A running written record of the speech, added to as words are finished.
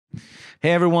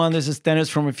Hey everyone, this is Dennis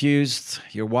from Refused.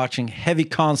 You're watching Heavy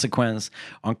Consequence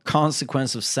on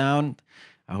Consequence of Sound.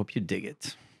 I hope you dig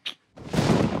it.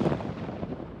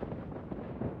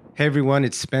 Hey everyone,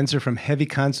 it's Spencer from Heavy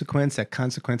Consequence at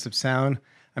Consequence of Sound.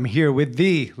 I'm here with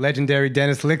the legendary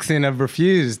Dennis Lyxzén of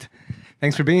Refused.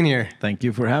 Thanks for being here. Thank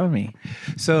you for having me.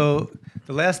 So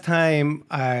the last time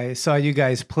I saw you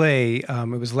guys play,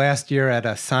 it was last year at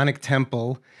a Sonic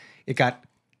Temple. It got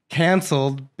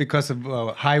canceled because of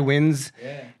high winds.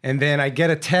 Yeah. And then I get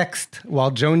a text while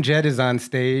Joan Jett is on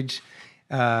stage.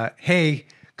 Hey,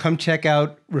 come check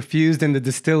out Refused and the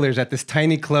Distillers at this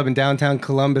tiny club in downtown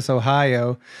Columbus,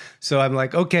 Ohio. So I'm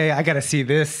like, okay, I got to see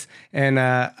this. And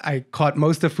I caught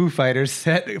most of Foo Fighters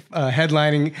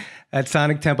headlining at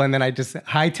Sonic Temple. And then I just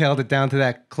hightailed it down to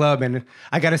that club. And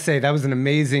I got to say, that was an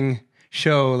amazing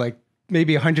show. Like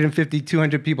maybe 150,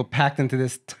 200 people packed into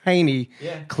this tiny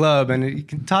club. And you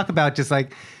can talk about just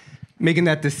like making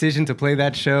that decision to play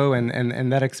that show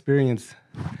and that experience.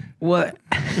 What?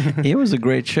 It was a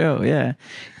great show. Yeah.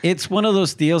 It's one of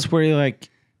those deals where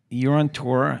you're on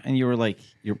tour and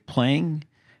you're playing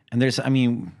and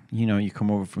you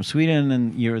come over from Sweden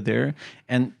and you're there.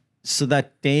 And so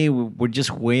that day we're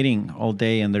just waiting all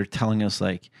day and they're telling us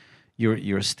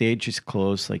your stage is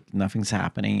closed, nothing's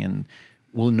happening and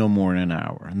we'll know more in an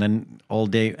hour. And then all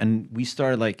day. And we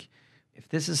started if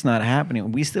this is not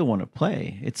happening, we still want to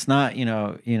play. It's not,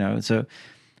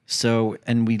 So,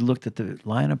 and we looked at the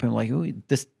lineup and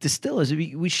this Distillers,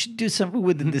 we should do something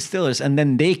with the Distillers. And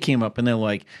then they came up and they're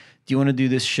like, do you want to do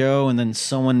this show? And then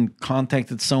someone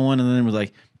contacted someone and then it was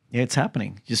like, yeah, it's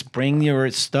happening. Just bring your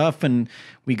stuff. And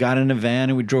we got in a van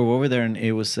and we drove over there and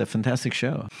it was a fantastic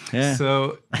show. Yeah.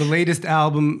 So the latest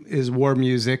album is War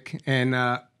Music, and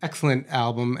excellent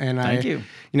album. And Thank you.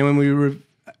 When we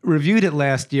reviewed it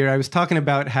last year, I was talking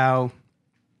about how,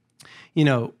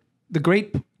 the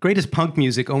greatest punk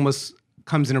music almost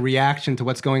comes in a reaction to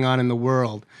what's going on in the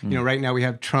world. Right now we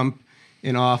have Trump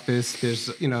in office. There's,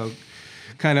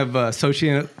 kind of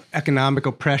socioeconomic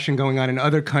oppression going on in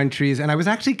other countries. And I was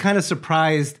actually kind of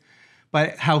surprised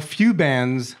by how few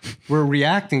bands were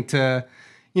reacting to,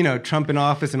 Trump in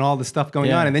office and all the stuff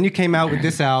going on. And then you came out with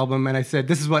this album and I said,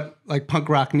 this is what punk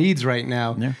rock needs right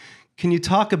now. Yeah. Can you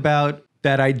talk about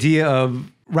that idea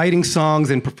of writing songs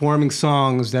and performing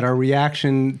songs that are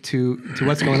reaction to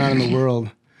what's going on in the world?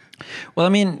 Well, I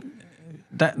mean,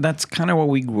 that's kind of what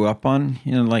we grew up on,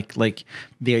 like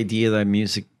the idea that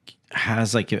music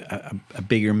has a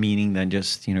bigger meaning than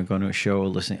just, going to a show or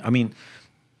listening. I mean,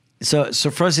 so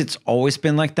for us, it's always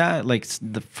been like that. It's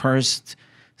the first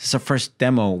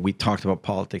demo, we talked about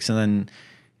politics. And then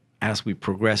as we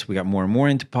progressed, we got more and more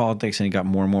into politics and it got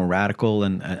more and more radical.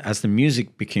 And as the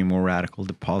music became more radical,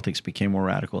 the politics became more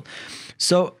radical.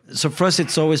 So for us,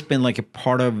 it's always been a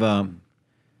part of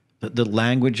the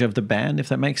language of the band, if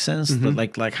that makes sense. Mm-hmm.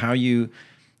 Like how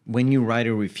when you write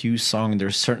a Refused song,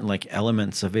 there's certain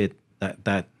elements of it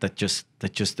that just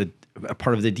a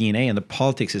part of the DNA, and the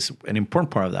politics is an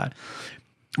important part of that.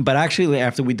 But actually,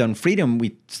 after we done Freedom,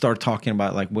 we started talking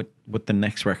about what the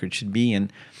next record should be.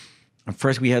 And at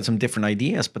first we had some different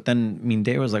ideas, but then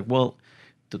Dave was like, well,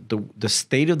 the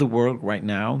state of the world right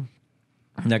now,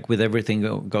 with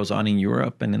everything goes on in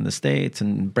Europe and in the States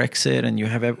and Brexit, and you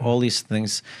have all these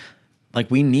things,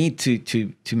 we need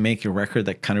to make a record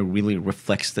that kind of really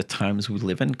reflects the times we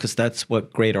live in, because that's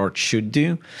what great art should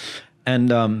do.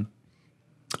 And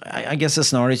I guess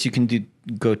as an artist, you can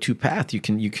go two paths.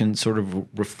 You can sort of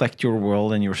reflect your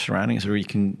world and your surroundings, or you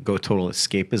can go total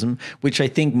escapism, which I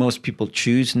think most people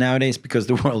choose nowadays because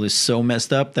the world is so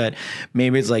messed up that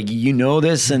maybe it's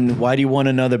this, and why do you want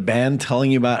another band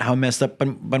telling you about how messed up? But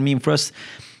I mean, for us,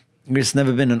 there's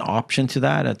never been an option to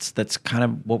that. That's kind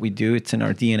of what we do. It's in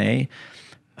our DNA.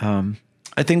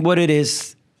 I think what it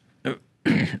is,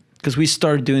 because we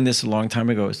started doing this a long time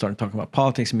ago. We started talking about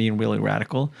politics and being really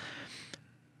radical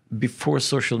before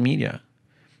social media.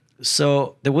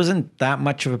 So there wasn't that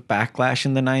much of a backlash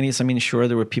in the 90s. I mean, sure,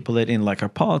 there were people that didn't like our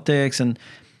politics, and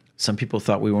some people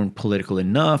thought we weren't political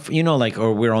enough,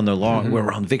 or we're on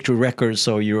we're on Victory Records,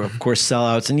 so you're of course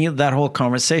sellouts, and that whole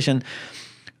conversation.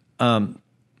 But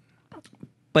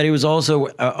it was also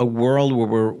a world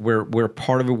where we're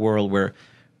part of a world where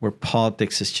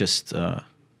politics is just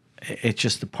it's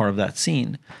just a part of that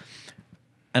scene.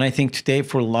 And I think today,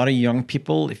 for a lot of young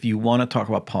people, if you want to talk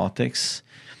about politics,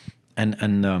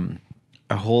 and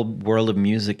a whole world of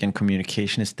music and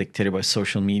communication is dictated by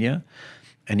social media,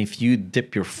 and if you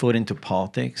dip your foot into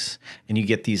politics and you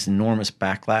get these enormous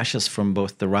backlashes from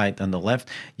both the right and the left,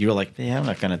 you're like, yeah, I'm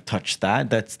not going to touch that.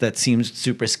 That seems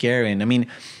super scary. And I mean,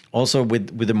 also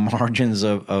with the margins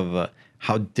of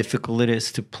how difficult it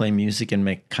is to play music and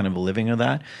make kind of a living of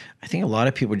that. I think a lot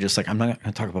of people are just like, I'm not going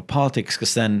to talk about politics,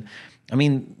 because then, I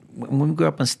mean, when we go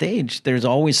up on stage, there's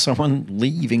always someone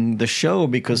leaving the show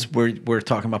because we're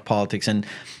talking about politics, and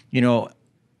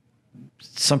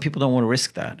some people don't want to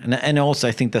risk that. And also,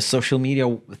 I think the social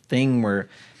media thing where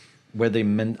they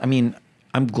meant, I mean,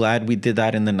 I'm glad we did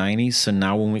that in the 90s. So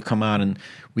now when we come out and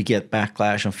we get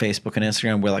backlash on Facebook and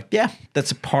Instagram, we're like, yeah,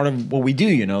 that's a part of what we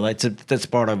do, that's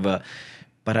part of,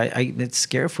 but it's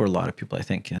scary for a lot of people, I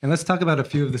think. And let's talk about a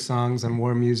few of the songs on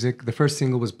War Music. The first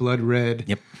single was Blood Red.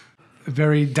 Yep. A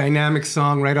very dynamic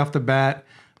song right off the bat.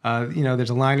 There's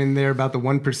a line in there about the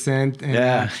 1%. And,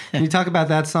 yeah. Can you talk about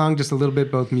that song just a little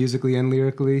bit, both musically and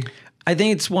lyrically? I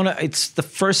think it's the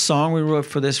first song we wrote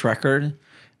for this record.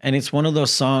 And it's one of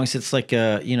those songs, it's like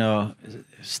a,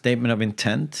 statement of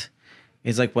intent.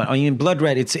 It's like, Blood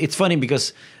Red, it's funny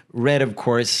because red, of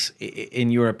course,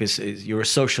 in Europe is you're a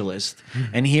socialist.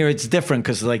 Mm-hmm. And here it's different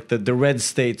because like the red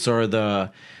states are the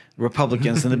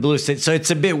Republicans and the blue states. So it's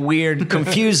a bit weird,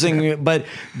 confusing, but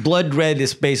Blood Red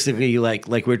is basically like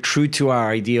we're true to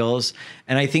our ideals.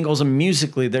 And I think also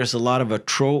musically, there's a lot of a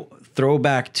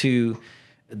throwback to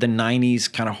the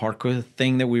 90s kind of hardcore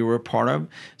thing that we were a part of.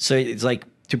 So it's like,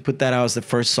 to put that out as the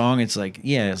first song, it's like,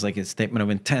 it's like a statement of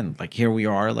intent. Like, here we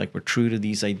are, like, we're true to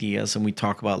these ideas, and we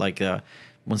talk about, like,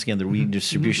 once again, the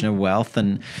redistribution of wealth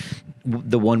and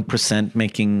the 1%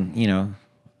 making,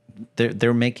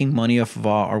 they're making money off of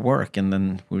our work, and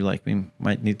then we're like, we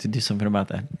might need to do something about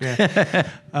that. Yeah.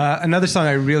 Another song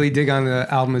I really dig on the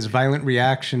album is Violent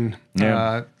Reaction.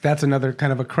 Yeah. That's another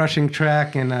kind of a crushing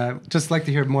track, and just like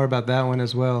to hear more about that one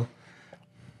as well.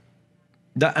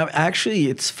 Actually,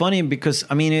 it's funny because,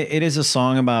 I mean, it is a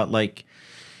song about, like,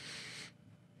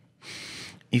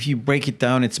 if you break it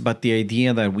down, it's about the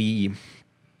idea that we're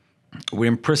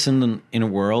imprisoned in a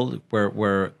world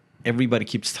where everybody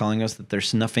keeps telling us that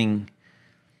there's nothing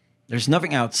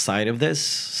outside of this,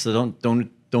 so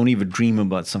don't even dream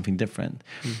about something different.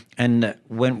 And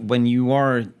when you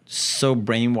are so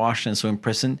brainwashed and so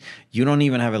imprisoned, you don't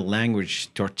even have a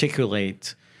language to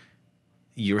articulate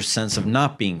your sense of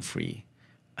not being free.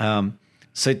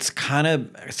 So it's kind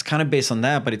of based on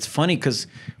that, but it's funny because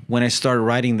when I started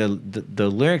writing the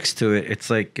lyrics to it,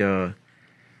 it's like, I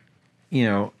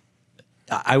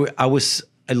was,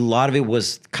 a lot of it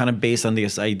was kind of based on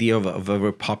this idea of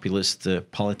a populist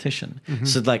politician. Mm-hmm.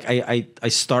 So like I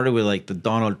started with like the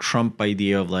Donald Trump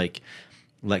idea of like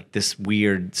this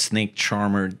weird snake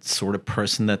charmer sort of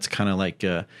person that's kind of like,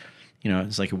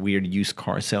 it's like a weird used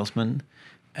car salesman.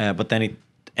 But then it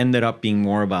ended up being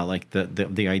more about like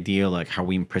the idea, like how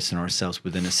we imprison ourselves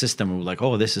within a system. We're like,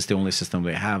 oh, this is the only system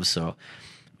we have. So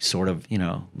sort of,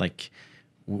 like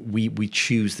we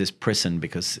choose this prison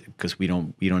because we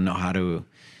don't know how to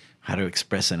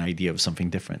express an idea of something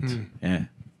different. Yeah.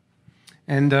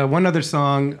 And one other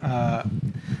song I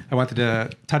wanted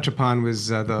to touch upon was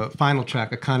the final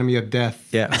track, Economy of Death.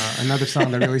 Yeah. Another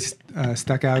song that really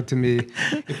stuck out to me.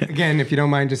 If you don't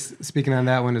mind just speaking on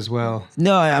that one as well.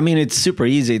 No, I mean, it's super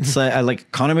easy. It's like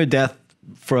Economy of Death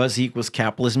for us equals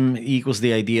capitalism, equals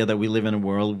the idea that we live in a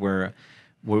world where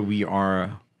we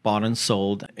are bought and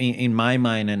sold. In my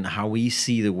mind and how we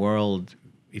see the world,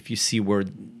 if you see where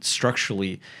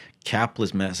structurally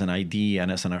capitalism as an idea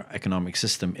and as an economic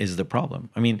system is the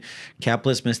problem. I mean,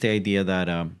 capitalism is the idea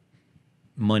that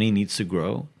money needs to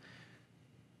grow.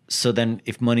 So then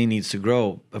if money needs to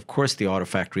grow, of course the auto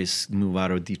factories move out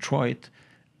of Detroit,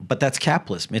 but that's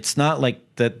capitalism. It's not like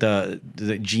that the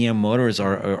GM Motors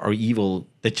are evil.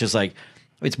 It's just like,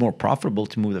 it's more profitable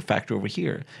to move the factory over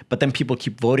here. But then people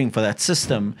keep voting for that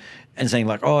system and saying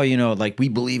like, oh, like we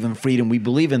believe in freedom, we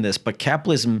believe in this, but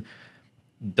capitalism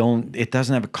it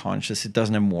doesn't have a conscience, it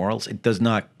doesn't have morals, it does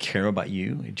not care about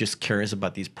you, it just cares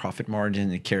about these profit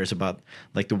margins, it cares about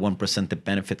like the 1% that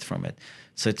benefits from it.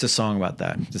 So it's a song about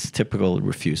that. It's a typical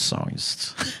Refuse song.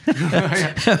 It's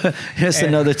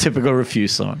another typical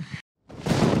Refuse song.